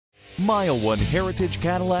MileOne Heritage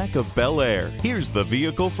Cadillac of Bel Air. Here's the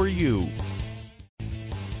vehicle for you.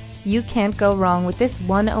 You can't go wrong with this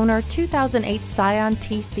one-owner 2008 Scion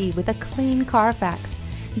TC with a clean Carfax.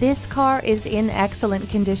 This car is in excellent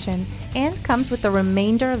condition and comes with the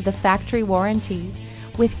remainder of the factory warranty.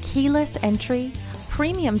 With keyless entry,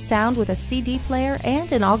 premium sound with a CD player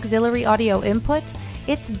and an auxiliary audio input,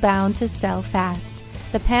 it's bound to sell fast.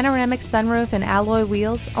 The panoramic sunroof and alloy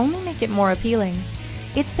wheels only make it more appealing.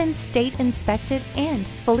 It's been state inspected and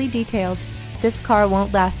fully detailed. This car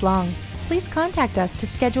won't last long. Please contact us to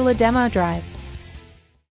schedule a demo drive.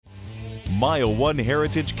 MileOne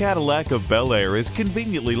Heritage Cadillac of Bel Air is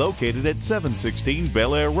conveniently located at 716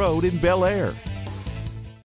 Bel Air Road in Bel Air.